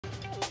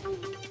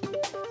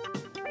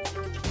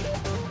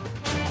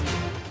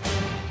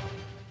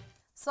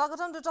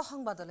স্বাগতম দুটো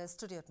সংবাদলৈ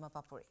ষ্টুডিঅ'ত মই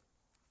পাপুৰি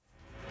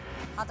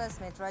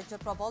 ২৭ মে'ত ৰাজ্যত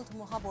প্ৰবল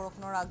ধুমুহা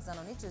বৰষুণৰ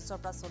আগজাননী ৩০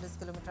 পৰা ৪০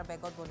 কিলোমিটাৰ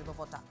বেগত বলিব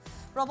বতাহ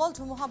প্ৰবল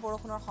ধুমুহা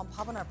বৰষুণৰ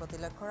সম্ভাৱনাৰ প্ৰতি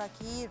লক্ষ্য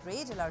ৰাখি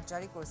ৰেড এলাৰ্ট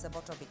জাৰি কৰিছে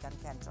বতৰ বিজ্ঞান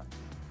কেন্দ্ৰই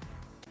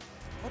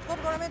উৎকট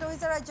গৰমে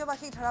দহিছে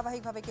ৰাজ্যবাসীক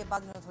ধাৰাবাহিকভাৱে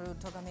কেইবাদিনো ধৰি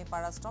ঊৰ্ধ্বগামী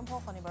পাৰাস্তম্ভ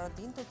শনিবাৰৰ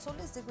দিনটোত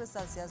 ৪০ ডিগ্ৰী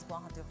চেলছিয়াছ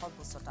গুৱাহাটীৰ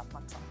সৰ্বোচ্চ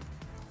তাপমাত্ৰা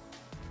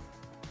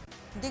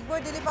ডিগবৈ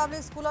দিল্লী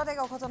পাব্লিক স্কুলত এক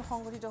অঘটন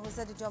সংঘটিত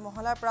হৈছে দ্বিতীয়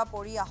মহলাৰ পৰা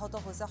পৰি আহত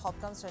হৈছে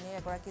সপ্তম শ্ৰেণীৰ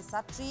এগৰাকী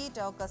ছাত্ৰী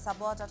তেওঁক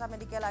চাবুৱা টাটা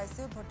মেডিকেল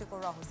আইচিইউত ভৰ্তি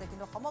কৰোৱা হৈছে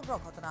কিন্তু সমগ্ৰ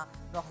ঘটনা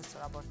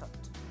ৰহস্যৰ আৱৰ্তত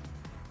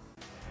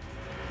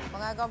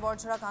বঙাইগাঁও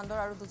বৰঝৰা কাণ্ডৰ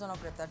আৰু দুজনক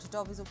গ্ৰেপ্তাৰ ধৃত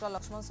অভিযুক্ত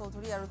লক্ষ্মণ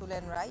চৌধুৰী আৰু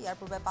তুলেন ৰায় ইয়াৰ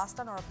পূৰ্বে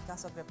 ৫টা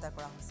নৰপিকাচক গ্ৰেপ্তাৰ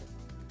কৰা হৈছিল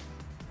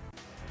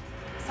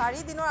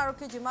 ৪ দিনৰ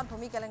আৰক্ষী জিম্মাত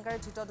ভূমি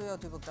কেলেংকাৰীৰ ধৃত ২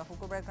 অধিবক্ত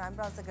শুকুৰবাৰে ক্ৰাইম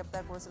ব্ৰাঞ্চে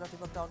গ্ৰেপ্তাৰ কৰিছিল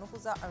অধিবক্ত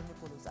অনুপূজা আৰু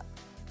নিপুলুজা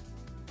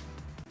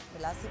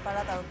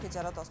বিলাসীপাৰাত আৰক্ষী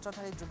জালত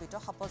অস্ত্ৰধাৰী জুবিত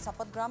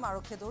চাপত গ্ৰাম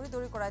আৰক্ষীয়ে দৌৰি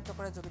দৌৰি কৰায়ত্ব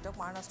কৰে জুবিতক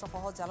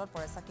মাৰণাস্ত্ৰসহ জালত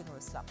পৰে চাকিনুৰ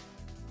ইছলাম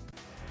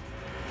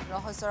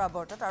ৰহস্যৰ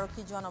আৱৰ্তত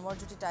আৰক্ষী জোৱান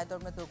অমৰজ্যোতি টাইডৰ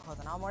মৃত্যু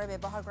দুৰ্ঘটনা অমৰে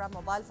ব্যৱহাৰ কৰা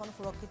মোবাইল ফোন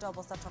সুৰক্ষিত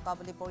অৱস্থাত থকা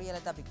বুলি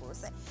পৰিয়ালে দাবী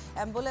কৰিছে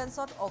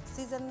এম্বুলেন্সত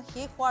অক্সিজেন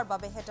শেষ হোৱাৰ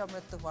বাবেহে তেওঁৰ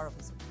মৃত্যু হোৱাৰ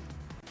অভিযোগ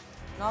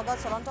নগাঁৱত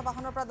চলন্ত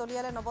বাহনৰ পৰা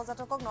দলিয়ালে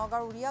নৱজাতকক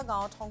নগাঁৱৰ উৰিয়া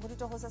গাঁৱত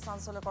সংঘটিত হৈছে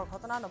চাঞ্চল্যকৰ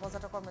ঘটনা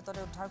নৱজাতকৰ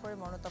মৃতদেহ উদ্ধাৰ কৰি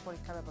মৰণোত্তৰ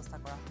পৰীক্ষাৰ ব্যৱস্থা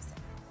কৰা হৈছে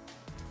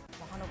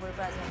মহানগৰীৰ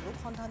পৰা এজন লোক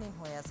সন্ধানহীন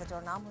হৈ আছে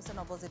তেওঁৰ নাম হৈছে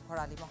নৱজিৎ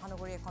ভৰালী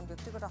মহানগৰীৰ এখন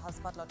ব্যক্তিগত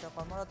হাস্পাতালত তেওঁ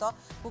কৰ্মৰত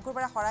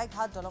শুকুৰবাৰে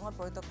শৰাইঘাট দলঙত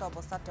পৰিত্যক্ত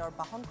অৱস্থাত তেওঁৰ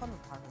বাহনখন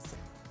উদ্ধাৰ হৈছিল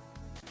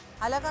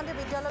হাইলাকান্দি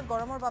বিদ্যালয়ত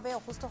গৰমৰ বাবে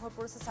অসুস্থ হৈ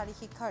পৰিছে 4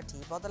 শিক্ষাৰ্থী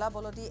বদলা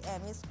বলদী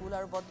এমই স্কুল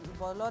আৰু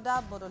বলদা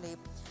বদলি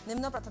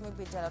নিম্ন প্ৰাথমিক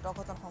বিদ্যালয়ত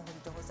অঘটন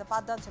সংঘটিত হৈছে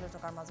পাঠদান চলি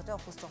থকাৰ মাজতে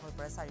অসুস্থ হৈ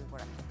পৰে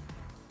 4গৰাকী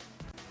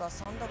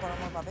প্ৰচণ্ড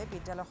গৰমৰ বাবে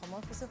বিদ্যালয়ৰ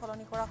সময়সূচী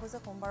সলনি কৰা হৈছে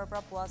সোমবাৰৰ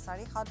পৰা পুৱা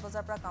 4:07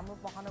 বজাৰ পৰা কামৰূপ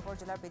মহানগৰ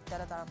জিলাৰ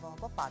বিদ্যালয়ত আৰম্ভ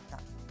হ'ব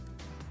পাঠদান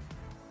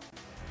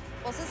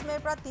 25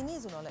 মে'ৰ পৰা 3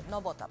 জুনলৈ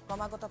নৱতাপ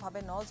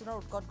ক্ৰমাগতভাৱে 9 জুনৰ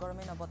উৎকট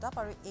গৰমে নৱতাপ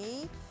আৰু এই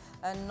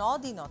 9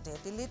 দিনতে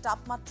দিল্লীৰ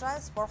তাপমাত্ৰাই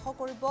স্পৰ্শ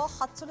কৰিব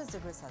 47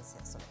 ডিগ্ৰী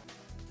চেলছিয়াছলৈ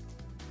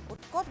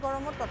উৎকট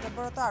গৰমত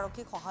কৰ্তব্যৰত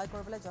আৰক্ষীক সহায়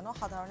কৰিবলৈ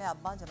জনসাধাৰণে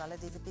আহ্বান জনালে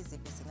ডিজিপি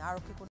জিপি সিঙে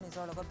আৰক্ষীকো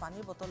নিজৰ লগত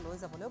পানীৰ বটল লৈ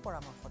যাবলৈও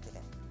পৰামৰ্শ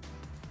দিলে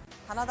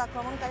থানাত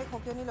আক্ৰমণকাৰীক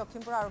সকিয়নি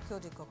লখিমপুৰ আৰক্ষী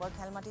অধীক্ষকৰ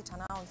খেলমাটি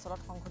থানা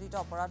অঞ্চলত সংঘটিত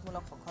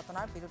অপৰাধমূলক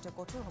ঘটনাৰ বিৰুদ্ধে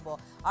কঠোৰ হ'ব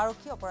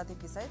আৰক্ষী অপৰাধীক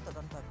বিচাৰি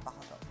তদন্ত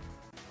অব্যাহত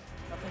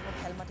লখিমপুৰ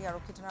খেলমাটি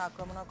আৰক্ষী থানাৰ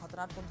আক্ৰমণৰ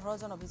ঘটনাত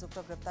 15 জন অভিযুক্ত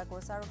গ্ৰেপ্তাৰ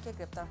কৰিছে আৰক্ষীয়ে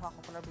গ্ৰেপ্তাৰ হোৱা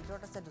সকলৰ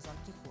ভিতৰত আছে 2জন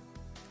কিশোৰ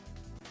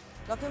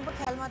লখিমপুৰ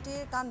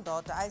খেলমাটিৰ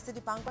কাণ্ডত আইচি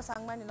দীপাংকৰ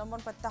চাংমাই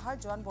নিলম্বন প্ৰত্যাহাৰ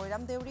জোৱান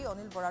বৈৰাম দেউৰী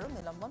অনিল বৰাৰো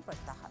নিলম্বন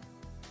প্ৰত্যাহাৰ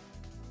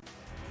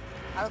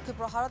আৰক্ষী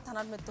প্ৰহাৰত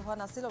থানাত মৃত্যু হোৱা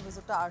নাছিল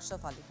অভিযুক্ত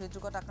আৰশফ আলী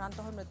হৃদৰোগত আক্ৰান্ত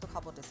হৈ মৃত্যু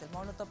খাবতিছিল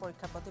মৰণোত্তৰ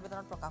পৰীক্ষাৰ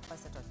প্ৰতিবেদনত প্ৰকাশ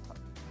পাইছে তথ্য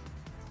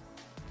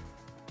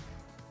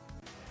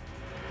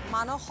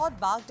মানসত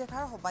বাঘ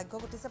দেখাৰ সৌভাগ্য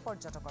ঘটিছে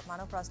পৰ্যটকৰ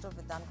মানস ৰাষ্ট্ৰীয়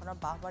উদ্যানখনৰ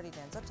বাহবাৰী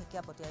ৰেঞ্জত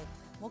ঢেকীয়াপতীয়াই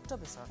মুক্ত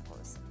বিচৰণ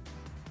কৰিছে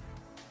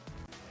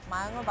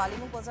মায়ঙৰ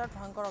বালিমুখ বজাৰত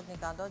ভয়ংকৰ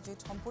অগ্নিকাণ্ড জুইত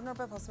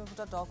সম্পূৰ্ণৰূপে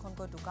ভস্মীভূত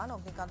 10খনকৈ দোকান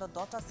অগ্নিকাণ্ডত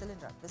 10টা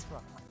চিলিণ্ডাৰ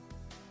বিস্ফোৰণ হয়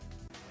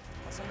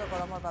প্ৰচণ্ড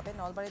গৰমৰ বাবে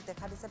নলবাৰীত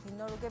দেখা দিছে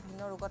ভিন্ন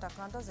ৰোগত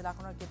আক্ৰান্ত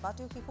জিলাখনৰ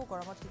কেইবাটাও শিশু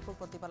গৰমত শিশুৰ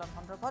প্ৰতিপালন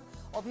সন্দৰ্ভত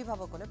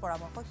অভিভাৱকলৈ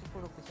পৰামৰ্শ শিশু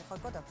ৰোগ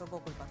বিশেষজ্ঞ ডক্টৰ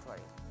গকুল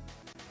পাটোৱাৰী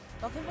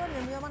লখিমপুৰৰ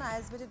নিৰ্মীয়মান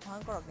আইএছবিটিত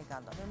ভয়ংকৰ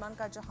অগ্নিকাণ্ড নিৰ্মাণ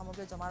কাৰ্যৰ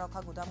সামগ্ৰী জমা ৰখা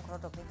গুদাম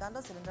ঘৰত অগ্নিকাণ্ড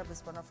চিলিণ্ডাৰ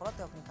বিস্ফোৰণৰ ফলত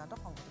অগ্নিকাণ্ড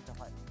সংঘটিত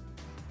হয়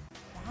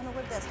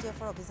মহানগৰীত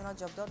এছটিএফৰ অভিযানত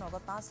জব্দ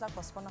নগদ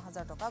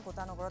 5,55,000 টকা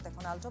গোটানগৰত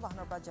এখন আল্টো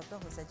বাহনৰ পৰা জব্দ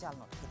হৈছে জাল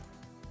নথি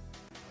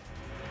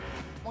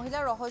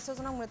মহিলাৰ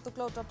ৰহস্যজনক মৃত্যুক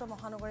লৈ উত্তপ্ত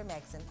মহানগৰী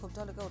মেগজিন ক্ষুব্ধ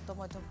লোকে উত্তম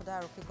মধ্যম সোধাই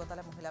আৰক্ষীক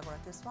গতালে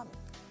মহিলাগৰাকীৰ স্বামী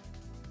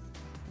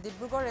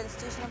ডিব্ৰুগড় ৰেল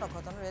ষ্টেচনত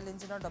অঘটন ৰেল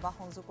ইঞ্জিনৰ দবা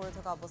সংযোগ কৰি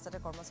থকা অৱস্থাতে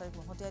কৰ্মচাৰীক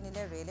মহতিয়াই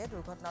নিলে ৰেলে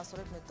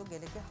দুৰ্ঘটনাস্থলীত মৃত্যু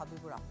গেলেকীৰ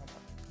হাবিবুৰ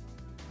আহমেদৰ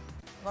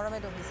গৰমে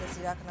দহিছে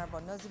চিৰিয়াখানাৰ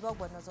বন্যজীৱক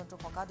বন্যজন্তু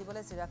সকাহ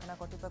দিবলৈ চিৰিয়াখানা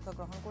কৰ্তৃপক্ষই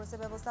গ্ৰহণ কৰিছে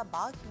ব্যৱস্থা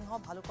বাঘ সিংহ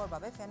ভালুকৰ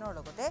বাবে ফেনৰ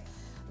লগতে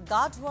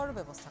গা ধোৱাৰো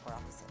ব্যৱস্থা কৰা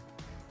হৈছে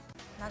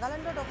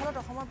নাগালেণ্ডৰ দখলত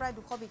অসমৰ প্ৰায়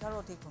 200 বিঘাৰো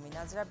অধিক ভূমি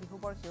নাজিৰা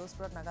বিহুবৰ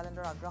সেউজপুৰত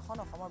নাগালেণ্ডৰ আগ্ৰাসন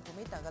অসমৰ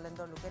ভূমিত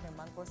নাগালেণ্ডৰ লোকে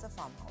নিৰ্মাণ কৰিছে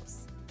ফাৰ্ম হাউচ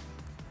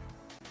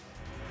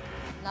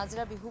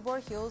নাজিৰা বিহুবৰ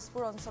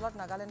সেউজপুৰ অঞ্চলত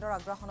নাগালেণ্ডৰ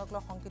আগ্ৰাসনক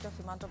লৈ শংকিত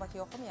সীমান্তবাসী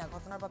অসমীয়া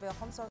ঘটনাৰ বাবে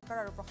অসম চৰকাৰ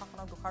আৰু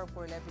প্ৰশাসনক দোষাৰোপ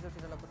কৰিলে বিৰোধী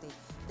দলপতি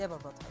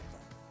দেৱব্ৰত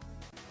শইকীয়া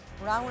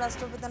ওৰাং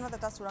ৰাষ্ট্ৰীয় উদ্যানত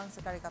এটা চোৰাং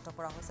চিকাৰীক আটক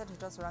কৰা হৈছে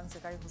ধৃত চোৰাং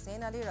চিকাৰী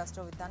হুছেইন আলী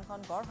ৰাষ্ট্ৰীয় উদ্যানখন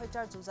গড়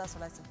হত্যাৰ যুঁজা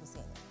চলাইছিল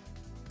হুছেইনে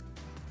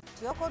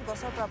টিয়কত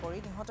গছৰ পৰা পৰি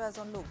নিহত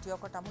এজন লোক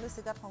টিয়কৰ তামুলী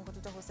চিগাত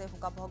সংঘটিত হৈছে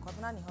শোকাবহ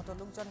ঘটনা নিহত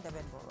লোকজন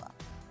দেৱেন বৰুৱা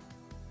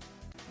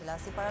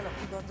বিলাসীপাৰা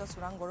লক্ষীগঞ্জ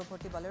চোৰাং গৰু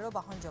ভৰ্তি বলেৰো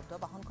বাহন জব্দ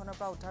বাহনখনৰ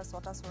পৰা উদ্ধাৰ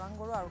 6টা চোৰাং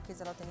গৰু আৰক্ষী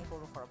জালত 3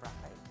 গৰু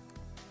সৰবৰাহকাৰী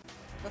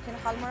দক্ষিণ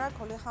শালমাৰাৰ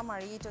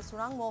খলিহামাৰীত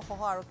চোৰাং মৌসহ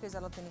আৰক্ষীৰ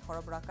জালত 3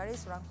 সৰবৰাহকাৰী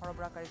চোৰাং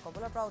সৰবৰাহকাৰী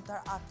কবলৰ পৰা উদ্ধাৰ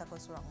 8টাকৈ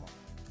চোৰাং মৌ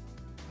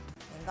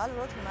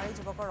বেংগালুৰুত সোণাৰী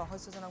যুৱকৰ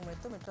ৰহস্যজনক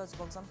মৃত্যু মৃত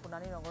যুৱকজন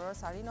সোণাৰী নগৰৰ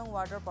 4 নং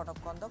ৱাৰ্ডৰ প্ৰণৱ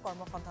কন্দ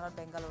কৰ্মসন্ধানত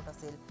বেংগালুৰুত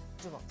আছিল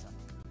যুৱকজন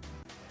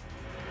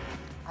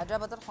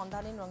হায়দৰাবাদত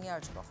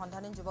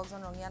সন্ধানহীন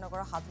যুৱকজন ৰঙিয়া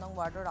নগৰৰ 7 নং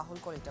ৱাৰ্ডৰ ৰাহুল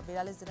কলিতা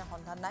 42 দিনে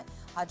সন্ধান নাই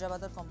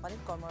হায়দৰাবাদত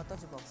কোম্পানীত কৰ্মৰত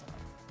যুৱকজনৰ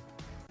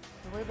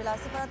ধুবুৰী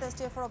বিলাসীপাৰাত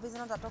STFৰ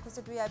অভিযানত আটক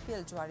হৈছে 2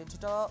 IPL জুৱাৰী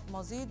ধৃত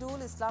মজিদুল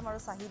ইছলাম আৰু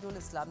চাহিদুল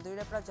ইছলাম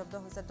দুয়োৰে পৰা জব্দ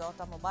হৈছে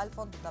 10টা মোবাইল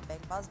ফোন 2টা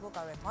বেংক পাছবুক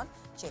আৰু এখন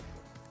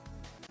চেকবুক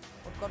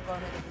উৎকট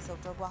গৰমে দেখিছে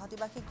উত্তৰ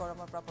গুৱাহাটীবাসীক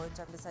গৰমৰ পৰা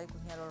পৰিত্ৰাণ বিচাৰি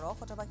কুঁহিয়াৰৰ ৰস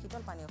অথবা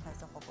শীতল পানীও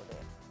খাইছে সকলোৱে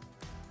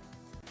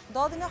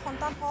 10 দিনীয়া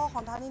সন্তানসহ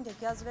সন্ধানহীন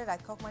ঢেকিয়াজুলিৰ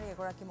ৰাক্ষস মাৰি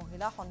এগৰাকী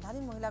মহিলা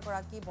সন্ধানহীন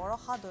মহিলাগৰাকী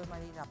বৰষা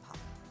দৈমাৰী ৰাভা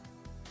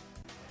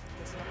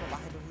গ্ৰীষ্ম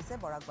প্ৰবাহে দহিছে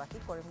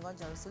বৰাকবাসীক কৰিমগঞ্জ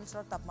আৰু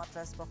শিলচৰত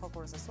তাপমাত্ৰা স্পৰ্শ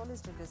কৰিছে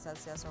 40 ডিগ্ৰী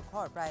চেলছিয়াছৰ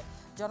ঘৰ প্ৰায়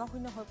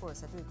জনশূন্য হৈ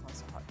পৰিছে দুইখন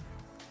চহৰ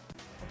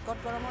উৎকট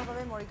গৰমৰ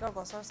বাবে মৰিগাঁৱৰ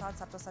গছৰ ছাঁত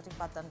ছাত্ৰ-ছাত্ৰীক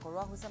পাঠদান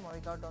কৰোৱা হৈছে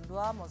মৰিগাঁৱৰ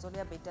দণ্ডুৱা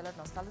মজলীয়া বিদ্যালয়ত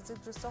নষ্টালজিক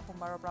দৃশ্য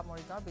সোমবাৰৰ পৰা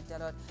মৰিগাঁৱৰ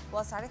বিদ্যালয়ত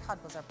পুৱা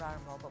 7:30 বজাৰ পৰা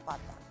আৰম্ভ হ'ব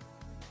পাঠদান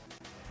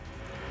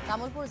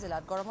তামুলপুৰ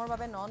জিলাত গৰমৰ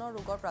বাবে ন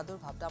ৰোগৰ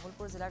প্ৰাদুৰ্ভাৱ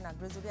তামুলপুৰ জিলাৰ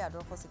নাগৰিজুলি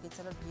আদৰ্শ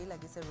চিকিৎসালয়ত ভিৰ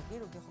লাগিছে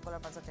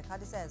ৰোগীসকলৰ মাজত দেখা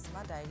দিছে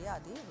এজমা ডায়েৰিয়া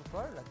আদি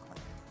ৰোগৰ লক্ষণ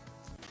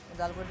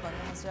উদালগুৰিত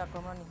বন্যহস্তীৰ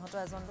আক্ৰমণত নিহত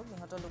এজন লোক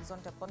নিহত লোকজন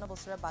 53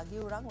 বছৰীয়া বাগী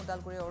ওৰাং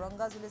উদালগুৰি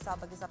ঔৰংগাজুলি চাহ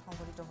বাগিচাত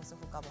সংঘটিত হৈছে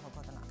শোকাবহ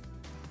ঘটনা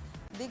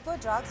দিগবৈ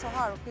ড্ৰাগ সহ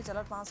আৰক্ষীৰ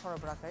জালত 5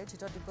 সৰবৰাহকাৰী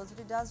ধৃত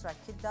দিব্যজ্যোতি দাস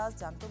ৰাক্ষিত দাস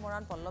জান্তু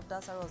মৰাণ পল্লৱ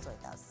দাস আৰু অজয়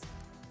দাস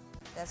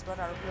তেজপুৰত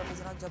আৰক্ষীৰ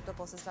অভিযানত জব্দ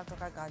 25 লাখ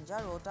টকাৰ গাঞ্জা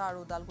ৰোটা আৰু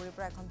উদালগুৰিৰ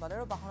পৰা এখন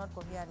বলেৰো বাহনত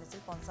কঢ়িয়াই আনিছিল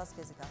 50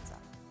 কেজি গাঞ্জা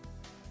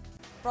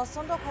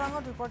প্ৰচণ্ড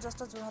খৰাঙত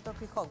বিপৰ্যস্ত যোৰহাটৰ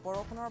কৃষক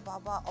বৰষুণৰ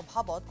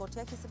অভাৱত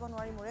কঠীয়া সিঁচিব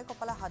নোৱাৰি মূৰে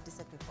কপালে হাত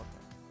দিছে কৃষকে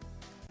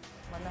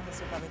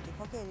বন্যহস্তীৰ বাবে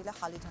কৃষকে এৰিলে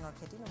শালি ধানৰ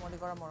খেতি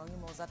নুমলীগড়ৰ মৰঙী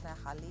মৌজাত নাই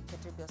শালি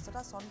খেতিৰ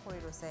ব্যস্ততা চন পৰি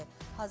ৰৈছে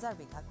হাজাৰ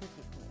বিঘা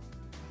কৃষিভূমি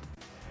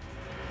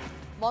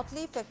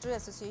মটলি ফেক্টৰী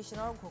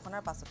এছ'চিয়েশ্যনৰ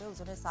ঘোষণাৰ পাছতে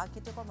উজনিৰ চাহ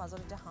খেতিয়কৰ মাজত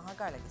এতিয়া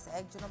হাহাকাৰ লাগিছে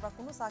 1 জুনৰ পৰা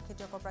কোনো চাহ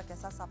খেতিয়কৰ পৰা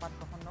কেঁচা চাহপাত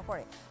গ্ৰহণ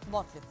নকৰে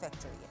মটলি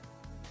ফেক্টৰীয়ে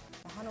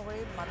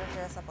মহানগৰীৰ মাদাৰ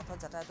টেৰেছা পথত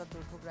যাতায়াতত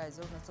দুৰ্ভোগ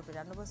ৰাইজৰ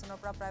 1992 চনৰ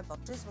পৰা প্ৰায়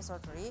 32 বছৰ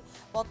ধৰি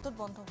পথটোত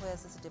বন্ধ হৈ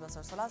আছে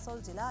চিটিবাছৰ চলাচল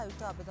জিলা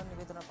আয়ুক্ত আবেদন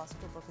নিবেদনৰ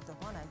পাছতো উপকৃত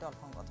হোৱা নাই দল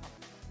সংগঠন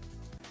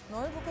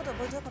নৈৰ বুকুত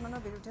অবৈধ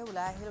খননৰ বিৰুদ্ধে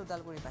ওলাই আহিল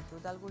উদালগুৰিবাসী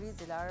উদালগুৰি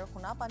জিলাৰ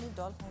সোণাপানী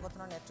দল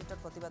সংগঠনৰ নেতৃত্বত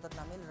প্ৰতিবাদত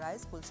নামিল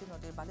ৰাইজ কুলচি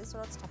নদীৰ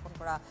বালিচৰত স্থাপন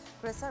কৰা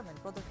ক্ৰেচাৰমেন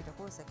প্ৰদৰ্শিত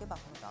কৰিছে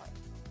কেইবাখনো গাঁৱে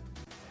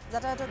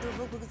যাতায়াতৰ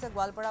দুৰ্ভোগ ভুগিছে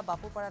গোৱালপাৰা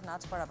বাপুপাৰা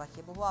নাথপাৰাবাসী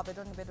বহু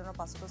আবেদন নিবেদনৰ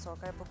পাছতো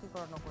চৰকাৰে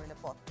পকীকৰণ নকৰিলে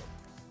পথটো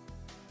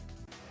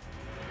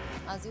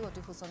আজিও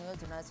অতি শোচনীয়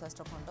জোনাই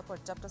স্বাস্থ্য খণ্ড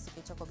পৰ্যাপ্ত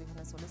চিকিৎসক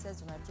অবিহনে চলিছে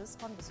জোনাই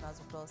 30খন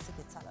বিচনাযুক্ত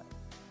চিকিৎসালয়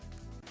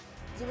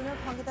জুবিনৰ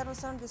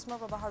সংগীতানুষ্ঠান গ্ৰীষ্ম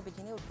প্ৰবাহৰ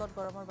বিঘিনি উৎকট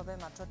গৰমৰ বাবে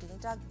মাত্ৰ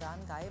 3টা গান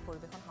গাই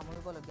পৰিৱেশন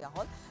সামৰিবলগীয়া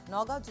হ'ল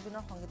নগাঁৱত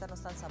জুবিনৰ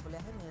সংগীতানুষ্ঠান চাবলৈ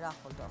আহি নিৰাশ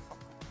হ'ল দৰ্শক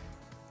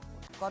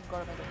উৎকট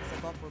গৰমে দেখিছে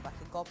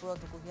গহপুৰবাসী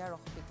গহপুৰত কুঁহিয়াৰ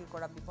ৰস বিক্ৰী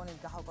কৰা বিপণীত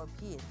গ্ৰাহকৰ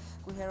ভিৰ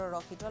কুঁহিয়াৰৰ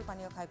ৰস শীতল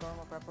পানীয় খাই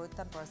গৰমৰ পৰা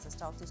পৰিত্ৰাণ পোৱাৰ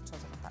চেষ্টা অতিষ্ঠ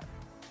জনতাৰ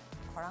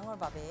খৰাঙৰ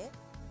বাবে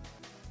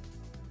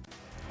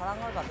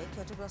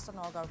ক্ষতিগ্ৰস্ত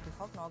নগাঁৱৰ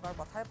কৃষক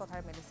নগাঁৱৰ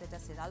পথাৰে মেলিছে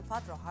এতিয়া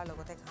চিৰালফাট ৰহাৰ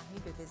লগতে ঘাঁহি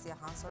বেবেজীয়া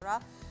হাঁহচৰা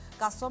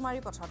কাছমাৰী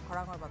পথাৰত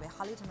খৰাঙৰ বাবে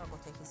শালি ধানৰ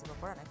কঠীয়া সিঁচিব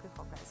পৰা নাই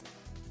কৃষক ৰাইজে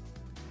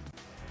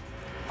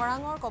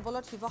খৰাঙৰ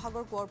কবলত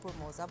শিৱসাগৰ কোঁৱৰপুৰ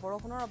মৌজা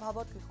বৰষুণৰ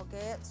অভাৱত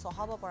কৃষকে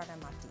চহাব পৰা নাই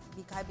মাটি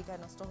বিঘাই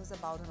নষ্ট হৈছে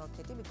বাও ধানৰ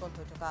খেতি বিকল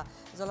হৈ থকা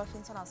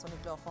জলসিঞ্চন আঁচনিক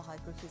লৈ অসহায়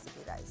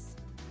কৃষিজীৱী ৰাইজ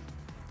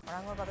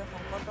খৰাঙৰ বাবে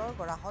সংকটৰ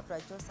গৰাহত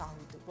ৰাজ্যৰ চাহ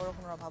উদ্যোগ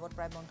বৰষুণৰ অভাৱত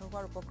প্ৰায় বন্ধ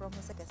হোৱাৰ উপক্ৰম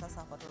হৈছে কেঁচা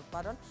চাহপাতৰ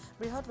উৎপাদন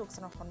বৃহৎ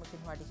লোকচানৰ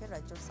সন্মুখীন হোৱাৰ দিশে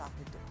ৰাজ্যৰ চাহ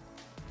উদ্যোগ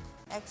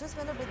 31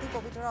 মেলৈ বৃদ্ধি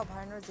পবিতৰা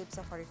অভয়াৰণ্যৰ জীপ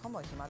ছাফাৰী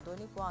সময়সীমা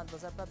দৈনিক পুৱা 8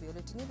 বজাৰ পৰা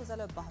বিয়লি 3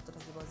 বজালৈ অব্যাহত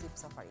থাকিব জীপ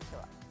ছাফাৰী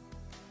সেৱা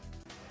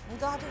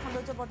গুৱাহাটী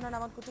সৌন্দৰ্য বৰ্ধনৰ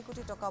নামত কোটি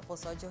কোটি টকা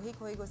অপচয় জহিক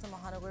হৈ গৈছে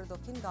মহানগৰীৰ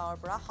দক্ষিণ গাঁৱৰ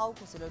পৰা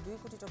হাউকুচিলৈ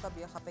 2 কোটি টকা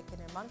ব্যয় সাপেক্ষে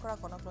নিৰ্মাণ কৰা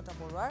কনকলতা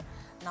বৰুৱাৰ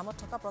নামত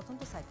থকা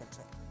প্ৰথমটো চাইকেল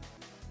ট্ৰেক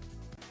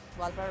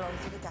গোৱালপাৰাৰ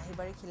ৰংজুলি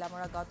কাহিবাৰী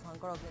খিলামৰা গাঁৱত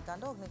ভয়ংকৰ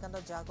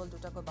অগ্নিকাণ্ডত যোৱা গ'ল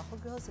 2টাকৈ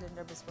বাসগৃহ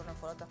চিলিণ্ডাৰ বিস্ফোৰণৰ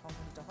ফলত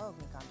সংঘটিত হয়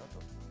অগ্নিকাণ্ডটো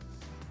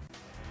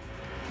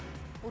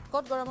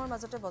উৎকট গৰমৰ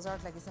মাজতে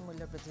বজাৰত লাগিছে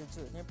মূল্য বৃদ্ধিৰ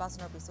জুই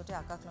নিৰ্বাচনৰ পিছতে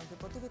আকাশলংঘী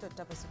প্ৰতিবিধ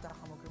অত্যাৱশ্যকীয়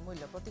সামগ্ৰীৰ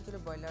মূল্য প্ৰতি কিলো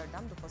ব্ৰইলাৰৰ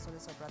দাম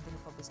 240 পৰা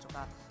 320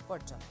 টকা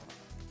পৰ্যন্ত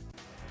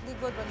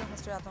দিগবৈত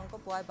বন্যহস্তীৰ আতংক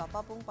পুৱাই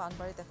বাপাপুং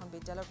পাণবাৰীত এখন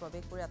বিদ্যালয়ত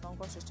প্ৰৱেশ কৰি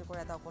আতংকৰ সৃষ্টি কৰা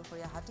এটা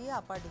অকলশৰীয়া হাতীয়ে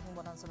আপাৰ দিহিং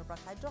বনাঞ্চলৰ পৰা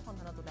খাদ্যৰ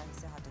সন্ধানত ওলাই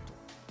আহিছে হাতীটো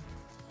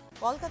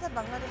কলকাতাত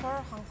বাংলাদেশৰ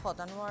সাংসদ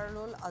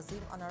আনোৱাৰুল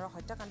আজিম আনাৰৰ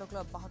হত্যাকাণ্ডক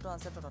লৈ অব্যাহত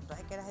আছে তদন্ত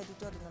একেৰাহে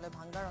দ্বিতীয় দিনলৈ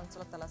ভাংগাৰ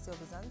অঞ্চলত তালাচী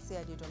অভিযান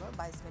চিআইডি দলৰ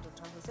 22 মেত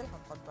উদ্ধাৰ হৈছিল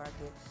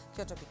সাংসদগৰাকীৰ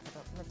ক্ষতবিক্ষত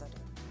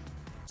মৃতদেহ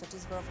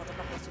ছত্তীশগড়ৰ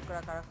ফটকা প্ৰস্তুত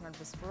কৰা কাৰখানাত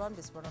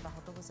বিস্ফোৰণত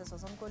আহত হৈছে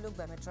 6জনকৈ লোক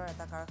বেমেট্ৰাৰ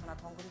এটা কাৰখানাত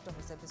সংঘটিত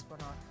হৈছে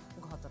বিস্ফোৰণৰ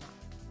ঘটনা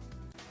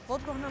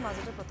ভোট গ্ৰহণৰ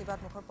মাজতে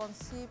প্ৰতিবাদমুখৰ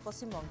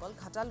পশ্চিমবংগল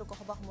ঘাটা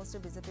লোকসভা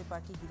সমষ্টিৰ বিজেপি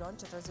প্ৰাৰ্থী হিৰণ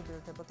চেটাৰ্জীৰ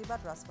বিৰুদ্ধে প্ৰতিবাদ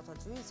ৰাজপথত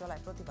জুই জ্বলাই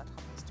প্ৰতিবাদ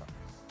সাব্যস্ত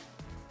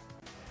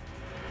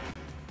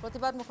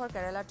প্ৰতিবাদমুখৰ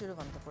কেৰালাৰ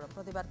তিৰুৱন্তপুৰম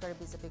প্ৰতিবাদকাৰী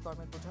বিজেপি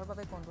কৰ্মীক বোধৰ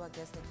বাবে কন্দুৱা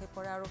গেছ নিক্ষেপ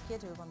কৰে আৰক্ষীয়ে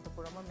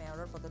তিৰুৱন্তপুৰমৰ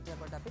মেয়ৰৰ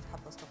পদত্যাগৰ দাবীত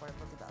সাব্যস্ত কৰে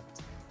প্ৰতিবাদ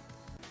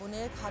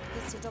পুনেৰ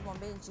খাটকিস্থিত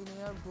Bombay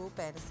engineer group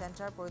and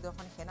centre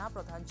পৰিদৰ্শন সেনা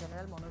প্ৰধান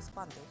জেনেৰেল মনোজ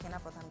পাণ্ডে সেনা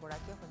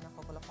প্ৰধানগৰাকীয়ে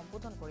সৈন্যসকলক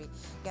সম্বোধন কৰি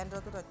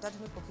কেন্দ্ৰটোত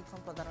অত্যাধুনিক প্ৰশিক্ষণ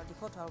প্ৰদানৰ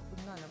দিশত হোৱা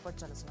উন্নয়নৰ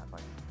পৰ্যালোচনা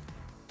কৰে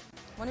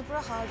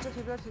মণিপুৰৰ সাহায্য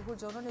শিবিৰত শিশুৰ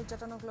যৌন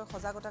নিৰ্যাতনক লৈ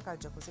সজাগতা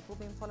কাৰ্যসূচী পূব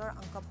ইম্ফলৰ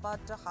আংকাপ্পাত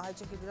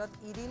সাহায্য শিবিৰত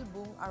ইৰিল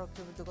বুং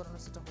আৰক্ষীৰ উদ্যোগত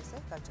অনুষ্ঠিত হৈছে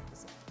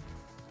কাৰ্যসূচী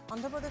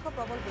অন্ধ্ৰপ্ৰদেশৰ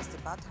প্ৰবল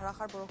বৃষ্টিপাত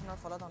ধাৰাসাৰ বৰষুণৰ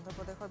ফলত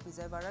অন্ধ্ৰপ্ৰদেশৰ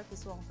বিজয়বাড়াৰ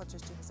কিছু অংশত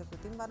সৃষ্টি হৈছে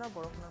কৃত্ৰিম বানৰ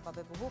বৰষুণৰ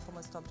বাবে বহু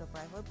সময় স্তব্ধ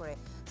প্ৰায় হৈ পৰে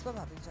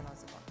স্বাভাৱিক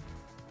জনজীৱন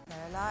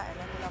কেৰালা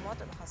এৰ্নাকুলামত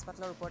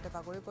হাস্পাতালৰ ওপৰতে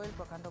বাগৰি পৰিল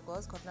প্ৰকাণ্ড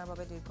গছ ঘটনাৰ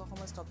বাবে দীৰ্ঘ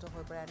সময় স্তব্ধ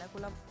হৈ পৰে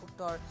এৰ্নাকুলাম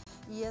উত্তৰ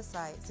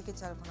ESI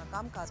চিকিৎসালয়খনৰ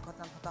কাম কাজ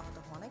ঘটনাত হতাহত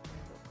হোৱা নাই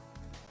কোনো লোক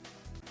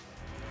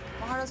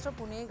মহাৰাষ্ট্ৰৰ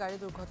পুনেৰ গাড়ী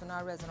দুৰ্ঘটনা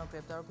আৰু এজনক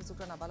গ্ৰেপ্তাৰ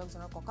অভিযুক্ত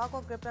নাবালকজনৰ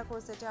ককাকক গ্ৰেপ্তাৰ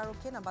কৰিছে এতিয়া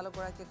আৰক্ষীয়ে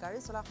নাবালকগৰাকীয়ে গাড়ী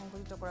চলা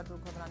সংঘটিত কৰা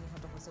দুৰ্ঘটনা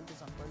নিহত হৈছিল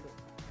দুজনকৈ লোক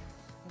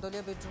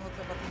দলীয় বিদ্ৰোহক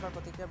লৈ প্ৰথমবাৰ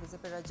প্ৰতিক্ৰিয়া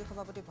বিজেপিৰ ৰাজ্যিক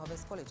সভাপতি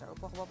ভৱেশ কলিতাৰ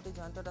উপসভাপতি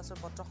জয়ন্ত দাসৰ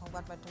পত্ৰ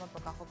সংবাদ মাধ্যমত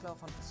প্ৰকাশক লৈ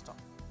অসন্তুষ্ট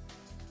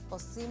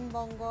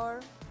পশ্চিমবংগৰ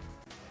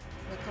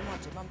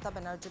মুখ্যমন্ত্ৰী মমতা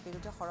বেনাৰ্জীৰ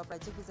বিৰুদ্ধে সৰব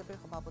ৰাজ্যিক বিজেপিৰ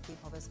সভাপতি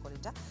ভৱেশ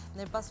কলিতা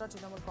নিৰ্বাচনত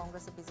তৃণমূল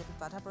কংগ্ৰেছে বিজেপিক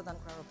বাধা প্ৰদান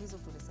কৰাৰ অভিযোগ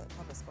তুলিছে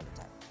ভৱেশ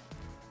কলিতাই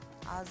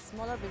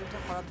আজমলৰ বিৰুদ্ধে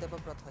সৰব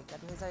দেৱব্ৰত শইকীয়া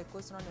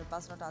 2021 চনৰ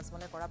নিৰ্বাচনত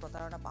আজমলে কৰা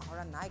প্ৰতাৰণা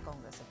পাহৰা নাই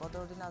কংগ্ৰেছে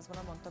বদৰুদ্দিন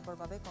আজমলৰ মন্তব্যৰ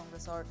বাবে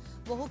কংগ্ৰেছৰ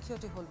বহু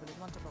ক্ষতি হ'ল বুলি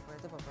মন্তব্য কৰে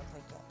দেৱব্ৰত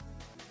শইকীয়াই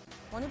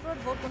মণিপুৰত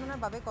ভোট গণনাৰ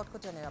বাবে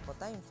কটকটীয়া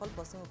নিৰাপত্তা ইম্ফল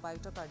পশ্চিম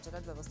উপায়ুক্ত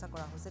কাৰ্যালয়ত ব্যৱস্থা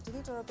কৰা হৈছে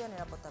 3 তৰপীয়া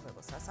নিৰাপত্তা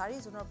ব্যৱস্থা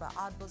 4 জুনৰ পৰা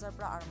 8 বজাৰ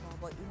পৰা আৰম্ভ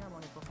হ'ব ইনাৰ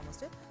মণিপুৰ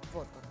সমষ্টিৰ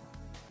ভোট গণনা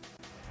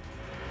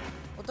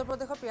উত্তৰ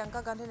প্ৰদেশৰ প্ৰিয়ংকা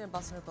গান্ধী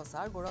নিৰ্বাচনী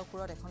প্ৰচাৰ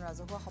গোৰখপুৰত এখন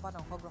ৰাজহুৱা সভাত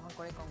অংশগ্ৰহণ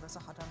কৰে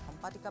কংগ্ৰেছৰ সাধাৰণ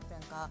সম্পাদিকা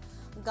প্ৰিয়ংকা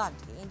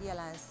গান্ধী ইণ্ডিয়া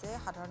এলায়েন্সে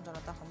সাধাৰণ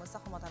জনতাৰ সমস্যা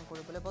সমাধান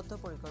কৰিবলৈ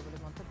বদ্ধপৰিকৰ বুলি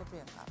মন্তব্য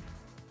প্ৰিয়ংকা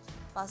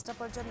 5টা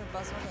পৰ্যায়ৰ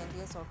নিৰ্বাচনত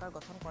NDA চৰকাৰ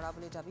গঠন কৰা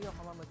বুলি দাবী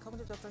অসমৰ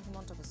মুখ্যমন্ত্ৰী ডক্টৰ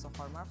হিমন্ত বিশ্ব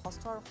শৰ্মাৰ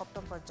 6ষ্ঠ আৰু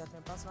 7ম পৰ্যায়ত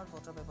নিৰ্বাচনত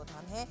ভোটৰ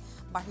ব্যৱধানহে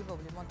বাঢ়িব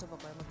বুলি মন্তব্য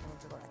কৰে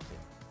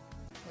মুখ্যমন্ত্ৰীগৰাকীয়ে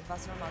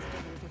নিৰ্বাচনৰ মাজতে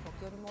বিৰোধী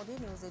সকিয়নি মোদী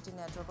News18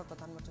 নেটৱৰ্কৰ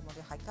প্ৰধানমন্ত্ৰী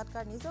মোদীৰ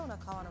সাক্ষাৎকাৰ নিজেও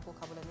নাখাওঁ আনকো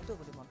খাবলৈ নিদিওঁ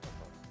বুলি মন্তব্য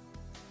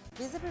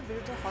বিজেপিৰ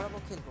বিৰুদ্ধে সৰব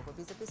অখিল গগৈ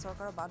বিজেপি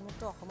চৰকাৰৰ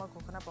বানমুক্ত অসমৰ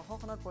ঘোষণা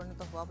প্ৰশাসনত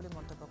পৰিণত হোৱা বুলি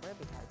মন্তব্য কৰে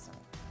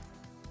বিধায়কজনে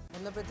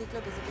মূল্যবৃদ্ধিক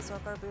লৈ বিজেপি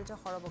চৰকাৰৰ বিৰুদ্ধে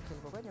সৰব অখিল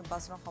গগৈ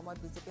নিৰ্বাচনৰ সময়ত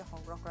বিজেপিয়ে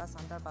সংগ্ৰহ কৰা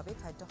চান্দাৰ বাবে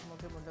খাদ্য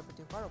সামগ্ৰীৰ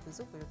মূল্যবৃদ্ধি হোৱাৰ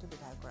অভিযোগ বিৰোধী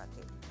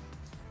বিধায়কগৰাকী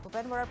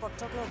ভূপেন বৰাৰ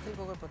পত্ৰক লৈ অখিল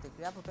গগৈৰ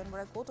প্ৰতিক্ৰিয়া ভূপেন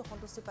বৰাই ক'ত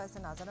অসন্তুষ্টি পাইছে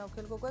নাজানে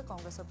অখিল গগৈ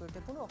কংগ্ৰেছৰ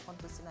বিৰুদ্ধে কোনো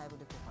অসন্তুষ্টি নাই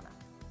বুলি ঘোষণা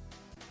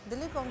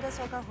দিল্লীৰ কংগ্ৰেছ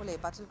চৰকাৰ হ'লে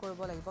বাতিল কৰিব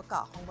লাগিব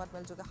সংবাদ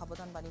মেলযোগে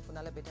সাৱধান বাণী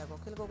শুনালে বিধায়ক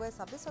অখিল গগৈয়ে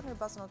 26ৰ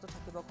নিৰ্বাচনতো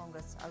থাকিব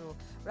কংগ্ৰেছ আৰু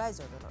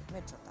ৰাইজৰ দলৰ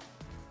মিত্ৰতা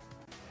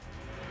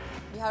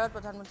বিহাৰত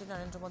প্ৰধানমন্ত্ৰী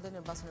নৰেন্দ্ৰ মোদীৰ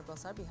নিৰ্বাচনী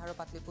প্ৰচাৰ বিহাৰৰ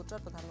পাটলিপুত্ৰত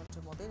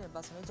প্ৰধানমন্ত্ৰী মোদীৰ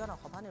নিৰ্বাচনী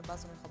জনসভা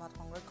নিৰ্বাচনী সভাত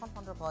সংৰক্ষণ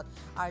সন্দৰ্ভত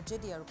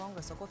RJD আৰু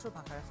কংগ্ৰেছৰ কঠোৰ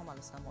ভাষাৰে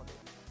সমালোচনা মোদী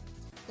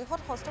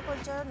দেশত 6ষ্ঠ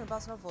পৰ্যায়ৰ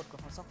নিৰ্বাচনৰ ভোট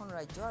গ্ৰহণ 6খন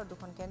ৰাজ্য আৰু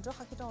 2খন কেন্দ্ৰীয়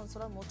শাসিত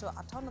অঞ্চলৰ মুঠ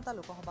 58টা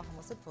লোকসভা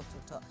সমষ্টিত ভোট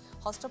যুদ্ধ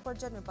 6ষ্ঠ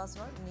পৰ্যায়ৰ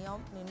নিৰ্বাচনৰ নিয়ম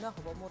নিৰ্ণয়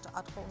হ'ব মুঠ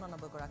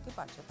 889 গৰাকী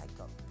প্ৰাৰ্থীৰ ভাগ্য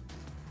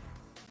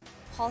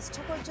 6ষ্ঠ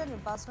পৰ্যায়ৰ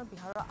নিৰ্বাচনত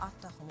বিহাৰৰ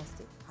 8টা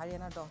সমষ্টি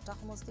হাৰিয়ানাৰ 10টা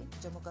সমষ্টি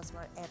জম্মু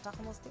কাশ্মীৰৰ 1টা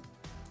সমষ্টি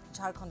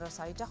ঝাৰখণ্ডৰ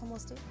 4টা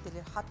সমষ্টি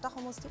দিল্লীৰ 7টা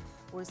সমষ্টি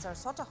ওড়িশাৰ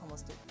 6টা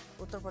সমষ্টি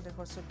উত্তৰ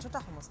প্ৰদেশৰ 14টা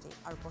সমষ্টি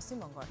আৰু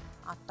পশ্চিমবংগৰ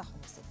 8টা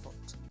সমষ্টিত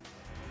ভোট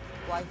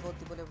পুৱাই ভোট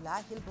দিবলৈ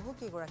ওলাই আহিল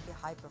বহুকেইগৰাকী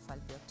হাই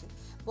প্ৰফাইল ব্যক্তি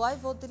পুৱাই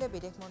ভোট দিলে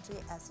বিদেশ মন্ত্ৰী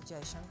S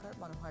জয়শংকৰ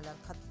মনোহৰ লাল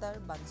খট্টাৰ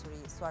বানসুৰী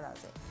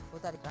স্বৰাজে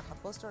ভোটাধিকাৰ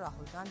সাব্যস্ত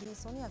ৰাহুল গান্ধী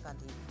সোনিয়া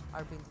গান্ধী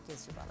অৰবিন্দ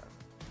কেজৰিৱালৰ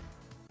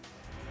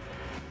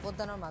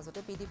ভোটদানৰ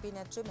মাজতে PDP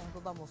নেত্ৰী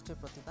মেহবুবা মুফতিৰ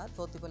প্ৰতিবাদ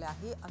ভোট দিবলৈ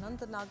আহি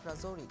অনন্তনাগ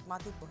ৰাজৌৰীত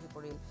মাটিত বহি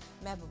পৰিল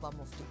মেহবুবা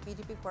মুফতি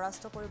PDPক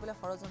পৰাস্ত কৰিবলৈ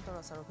ষড়যন্ত্ৰ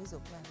ৰচাৰ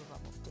অভিযোগ মেহবুবা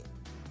মুফতি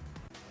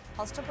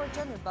 6ষ্ঠ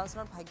পৰ্যায়ৰ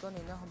নিৰ্বাচনত ভাগ্য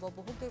নিৰ্ণয় হ'ব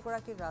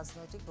বহুকেইগৰাকী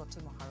ৰাজনৈতিক ৰথী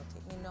মহাৰথী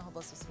নিৰ্ণয় হ'ব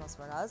সুষমা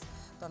স্বৰাজ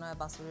তনয়া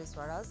বাসুৰী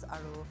স্বৰাজ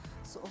আৰু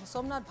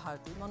সোমনাথ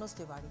ভাৰতী মনোজ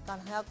তিৱাৰী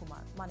কানহায়া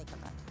কুমাৰ মানিকা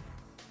গান্ধী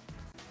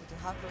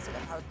ইতিহাস ৰচিলে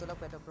ভাৰোত্তোলক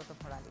বেদব্ৰত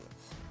ভৰালীয়ে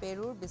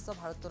পেৰুৰ বিশ্ব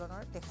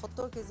ভাৰোত্তোলনৰ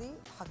 73 কেজি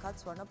শাখাত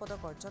স্বৰ্ণ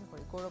পদক অৰ্জন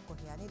কৰি গৌৰৱ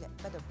কঢ়িয়াই আনিলে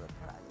বেদব্ৰত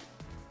ভৰালী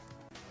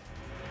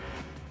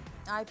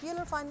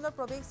IPLৰ ফাইনেলৰ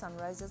প্ৰৱেশ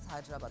ছানৰাইজাৰ্ছ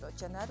হায়দৰাবাদৰ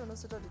চেন্নাইত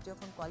অনুষ্ঠিত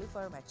দ্বিতীয়খন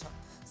কোৱালিফায়াৰ মেচত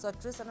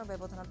 36 ৰানৰ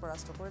ব্যৱধানত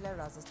পৰাস্ত কৰিলে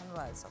ৰাজস্থান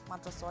ৰয়েলছক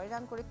মাত্ৰ 6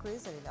 ৰান কৰি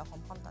ক্ৰীজ এৰিলে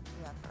অসম সন্তান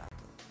ৰিয়ান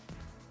পৰাগী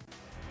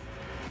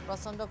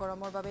প্ৰচণ্ড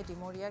গৰমৰ বাবে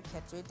ডিমৰীয়াৰ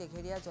ক্ষেত্ৰীৰ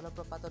টেঘেৰীয়া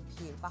জলপ্ৰপাতত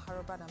ভিৰ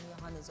পাহাৰৰ পৰা নামি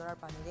অহা নিজৰাৰ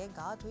পানীৰে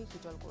গা ধুই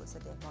শীতল কৰিছে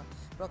দেহমন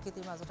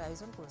প্ৰকৃতিৰ মাজত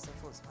আয়োজন কৰিছে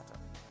ভোজ ভাতৰ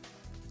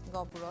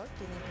গহপুৰৰ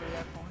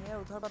তিনিঘৰীয়াৰ খহনীয়াৰ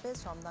ৰোধৰ বাবে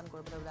শ্ৰমদান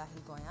কৰিবলৈ ওলাই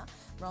আহিল গঞা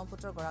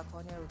ব্ৰহ্মপুত্ৰৰ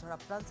গৰাখহনীয়াৰ ৰোধৰ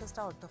আপ্ৰাণ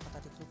চেষ্টা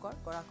অৰ্ধশতাধিক লোকৰ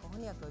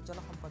গৰাখহনীয়াক লৈ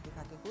জলসম্পদ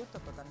বিভাগে গুৰুত্ব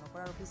প্ৰদান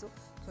নকৰাৰ অভিযোগ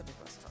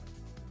ক্ষতিগ্ৰস্ত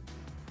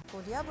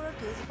কলীয়াবোৰৰ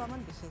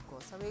কেইজোপামান বিশেষ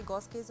গছ আৰু এই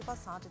গছ কেইজোপা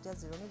ছাঁত এতিয়া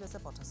জিৰণি লৈছে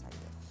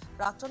পথচাৰীয়ে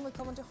প্ৰাক্তন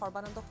মুখ্যমন্ত্ৰী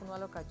সৰ্বানন্দ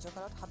সোণোৱালৰ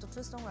কাৰ্যকালত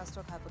 37 নং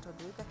ৰাষ্ট্ৰীয় ঘাইপথৰ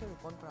দুই কাষে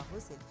ৰোপণ কৰা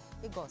হৈছিল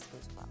এই গছ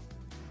কেইজোপা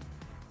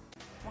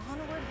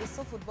মহানগৰীত বিশ্ব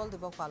ফুটবল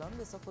দিৱস পালন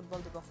বিশ্ব ফুটবল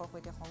দিৱসৰ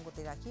সৈতে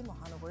সংগতি ৰাখি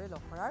মহানগৰীৰ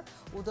লখৰাৰ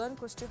উদয়ন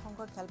কৃষ্টি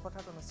সংঘৰ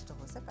খেলপথাৰত অনুষ্ঠিত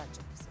হৈছে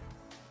কাৰ্যসূচী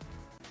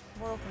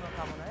বৰষুণৰ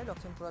কামনাৰে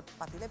লখিমপুৰত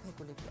পাতিলে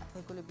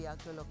ভেকুলী বিয়াক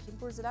লৈ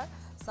লখিমপুৰ জিলাৰ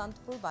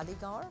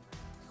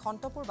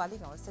সন্তপুৰ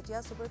বালিগাঁৱৰ চেতিয়া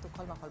চুবুৰীত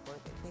উখল মাখল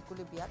পৰিৱেশ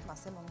ভেকুলী বিয়াত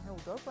মাছে মঙহে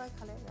উদৰ পৰাই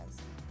খালে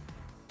ৰাইজে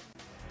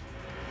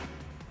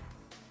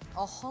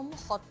অসম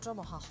সত্ৰ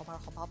মহাসভাৰ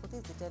সভাপতি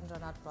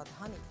জিতেন্দ্ৰনাথ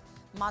প্ৰধানীক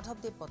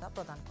মাধৱদেৱ বঁটা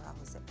প্ৰদান কৰা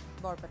হৈছে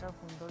বৰপেটাৰ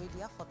সুন্দৰী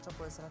দিয়া সত্ৰ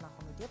পৰিচালনা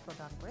সমিতিয়ে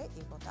প্ৰদান কৰে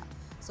এই বঁটা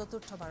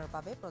চতুৰ্থবাৰৰ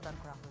বাবে প্ৰদান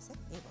কৰা হৈছে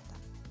এই বঁটা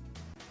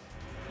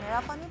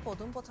মেৰাপানী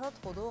পদুম পথাৰত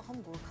সদৌ অসম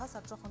গোৰ্খা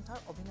ছাত্ৰ সন্থাৰ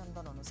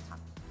অভিনন্দন অনুষ্ঠান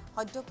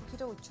সদ্য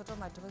ঘোষিত উচ্চতৰ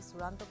মাধ্যমিক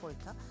চূড়ান্ত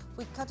পৰীক্ষা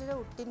সুখ্যাতিৰে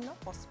উত্তীৰ্ণ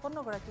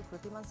 55 গৰাকী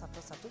কৃতিমান ছাত্ৰ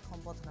ছাত্ৰীক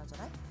সম্বৰ্ধনা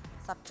জনায়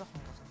ছাত্ৰ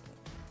সংগঠনটোৱে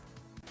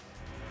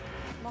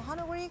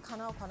মহানগৰী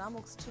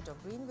খনামুখস্থিত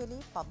গ্ৰীণ ভেলী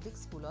পাব্লিক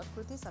স্কুলত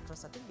কৃতি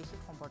ছাত্ৰ-ছাত্ৰীক বিশেষ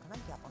সম্বৰ্ধনা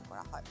জ্ঞাপন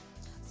কৰা হয়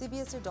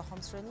CBSEৰ 10ম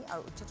শ্ৰেণী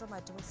আৰু উচ্চতৰ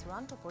মাধ্যমিক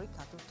চূড়ান্ত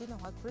পৰীক্ষাত উত্তীৰ্ণ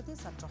হোৱা কৃতি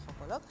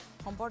ছাত্ৰসকলক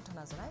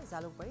সম্বৰ্ধনা জনায়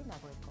জালুকবাৰী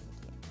নাগৰিক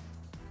কমিটিয়ে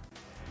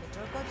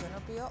বিতৰ্কত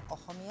জনপ্ৰিয়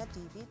অসমীয়া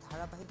টিভি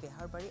ধাৰাবাহিক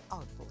বেহাৰবাৰী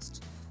আউটপোষ্ট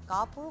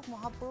কাপুৰুষ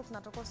মহাপুৰুষ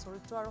নাটকৰ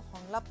চৰিত্ৰ আৰু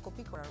সংলাপ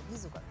কপি কৰাৰ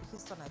অভিযোগত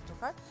বিশিষ্ট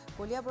নাট্যকাৰ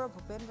কলিয়াবৰৰ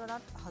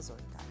ভূপেন্দ্ৰনাথ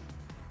হাজৰিকা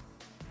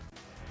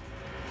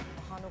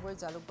মহানগৰী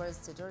জালুকবাৰী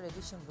ষ্টেটৰ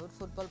ৰেডিশ্যন ৰোড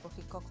ফুটবল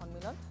প্ৰশিক্ষক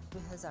সন্মিলন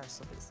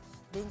 2024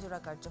 দিনজোৰা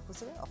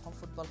কাৰ্যসূচীৰে অসম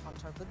ফুটবল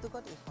সন্থাৰ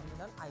উদ্যোগত এই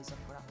সন্মিলন আয়োজন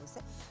কৰা হৈছে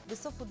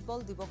বিশ্ব ফুটবল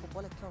দিৱস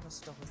উপলক্ষে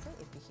অনুষ্ঠিত হৈছে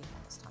এই বিশেষ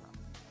অনুষ্ঠানত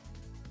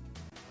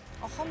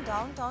অসম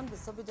ডাউনটাউন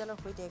বিশ্ববিদ্যালয়ৰ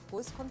সৈতে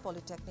 21খন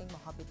পলিটেকনিক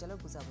মহাবিদ্যালয়ৰ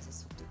বুজাবুজি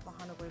চুক্তি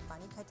মহানগৰীৰ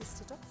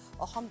পানীখাইটিস্থিত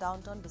অসম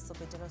ডাউনটাউন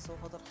বিশ্ববিদ্যালয়ৰ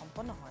চৌহদত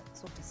সম্পন্ন হয়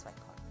চুক্তি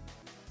স্বাক্ষৰ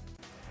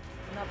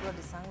সোণাপুৰৰ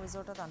দিচাং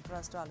ৰিজৰ্টত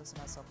আন্তঃৰাষ্ট্ৰীয়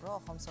আলোচনা চক্ৰ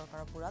অসম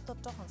চৰকাৰৰ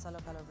পুৰাতত্ত্ব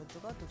সঞ্চালকালয়ৰ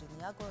উদ্যোগত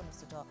দুদিনীয়াকৈ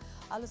অনুষ্ঠিত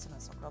আলোচনা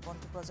চক্ৰ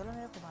বন্তি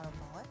প্ৰজ্বলনেৰে শুভাৰম্ভ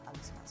হয়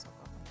আলোচনা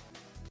চক্ৰখন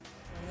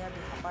ৰঙিয়াৰ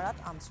বিহাপাৰাত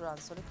আমচুৰ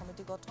আঞ্চলিক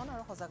সমিতি গঠন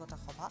আৰু সজাগতা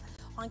সভা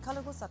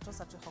সংখ্যালঘু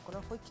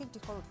ছাত্ৰ-ছাত্ৰীসকলৰ শৈক্ষিক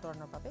দিশৰ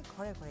উত্তৰণৰ বাবে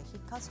ঘৰে ঘৰে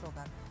শিক্ষা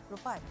শ্লোগান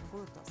ৰূপায়ণ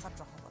গুৰুত্ব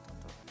ছাত্ৰ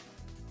সংগঠনটোৰ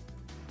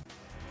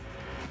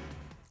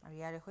আৰু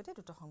ইয়াৰে সৈতে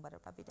দুটা সংবাদৰ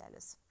পৰা বিদায়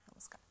লৈছো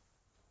নমস্কাৰ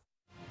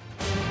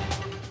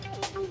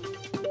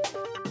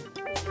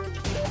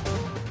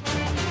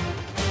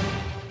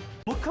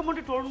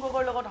মুখ্যমন্ত্ৰী তৰুণ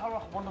গগৈৰ লগত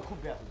আমাৰ সম্বন্ধ খুব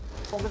বেয়া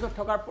কংগ্ৰেছত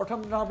থকাৰ প্ৰথম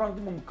দিনৰ পৰা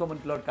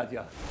মুখ্যমন্ত্ৰীৰ লগত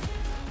কাজিয়া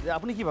যে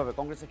আপুনি কি ভাবে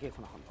কংগ্ৰেছে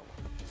কেইখন আসন পাব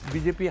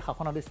বিজেপি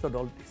শাসনাধিষ্ঠ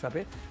দল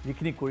হিচাপে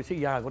যিখিনি কৰিছে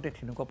ইয়াৰ আগতে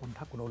তেনেকুৱা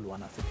পন্থা কোনো লোৱা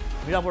নাছিল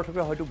মীৰা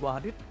বৰঠাকুৰে হয়তো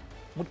গুৱাহাটীত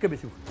মোতকৈ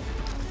বেছি ভুল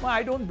মই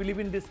আই don't believe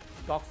in this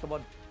talks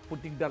about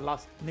putting the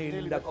last nail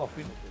in the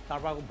coffin তাৰ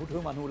পৰা ভোট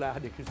হৈ মানুহ ওলাই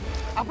অহা দেখিছোঁ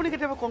আপুনি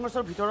কেতিয়াবা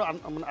কংগ্ৰেছৰ ভিতৰৰ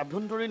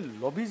আভ্যন্তৰীণ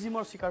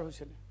লবিজিমৰ শিকাৰ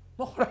হৈছেনে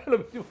মই সদায়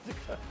লবিজিমৰ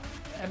শিকাৰ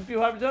MP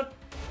হোৱাৰ পিছত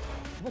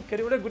মোক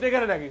খেলিবলৈ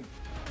গোটেইকেইটা লাগিল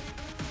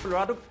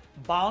ল'ৰাটোক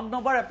 52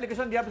 নম্বৰ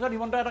এপ্লিকেশ্যন দিয়াৰ পিছত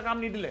হিমন্ত এটা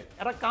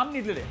কাম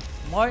নিদিলে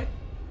মই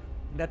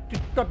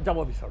নেতৃত্বত যাব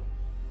বিচাৰোঁ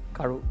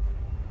কাৰো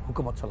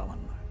হুকুমত চলামান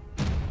নহয়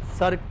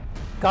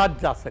চৰকাৰ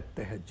যা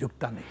सकते हैं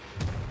झुकता नहीं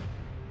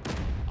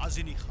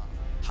আজি নিশা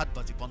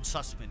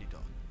 7:50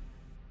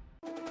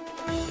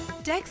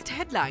 টেক্সট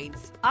হেডলাইন্স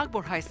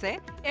আগবঢ়াইছে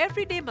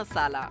এভৰিডে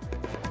মছালা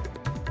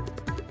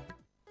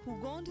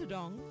সুগন্ধ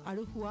ৰং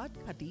আৰু সোৱাদ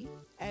খাটি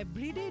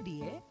এভৰিডে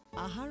দিয়ে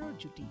আহাৰৰ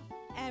জুতি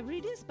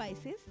everyday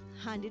spices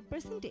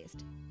 100% test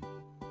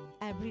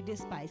everyday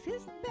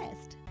spices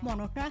best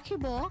মনত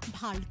ৰাখিব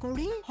ভাল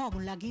কৰি হগ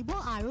লাগিব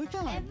আৰু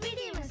জন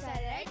এভৰিডে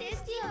মছালা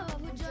টেষ্টি হ'ব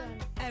ভোজন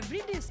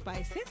everyday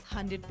spices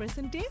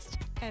 100% test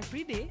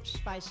everyday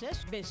spices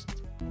best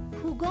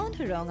সুগন্ধ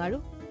ৰং আৰু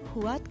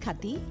সোৱাদ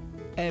খাটি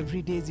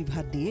এভৰিডে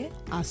জিভাত দিয়ে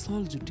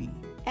আচল জুতি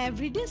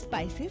everyday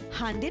spices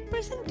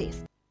 100%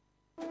 test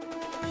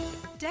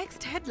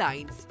text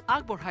headlines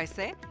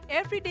আগবঢ়াইছে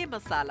এভৰিডে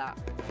মছালা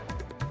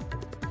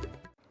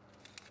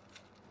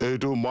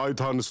এইটো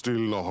মাইথান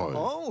ষ্টিল নহয়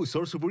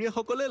ওচৰ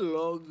চুবুৰীয়াসকলে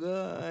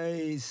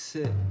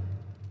লগাইছে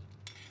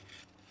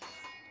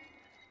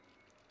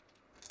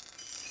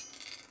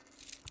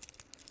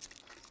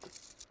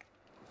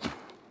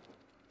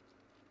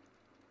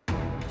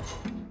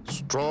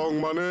ষ্ট্ৰং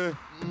মানে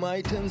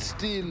Maithon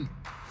still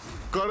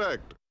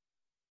correct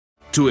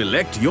To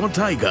elect your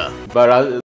tiger.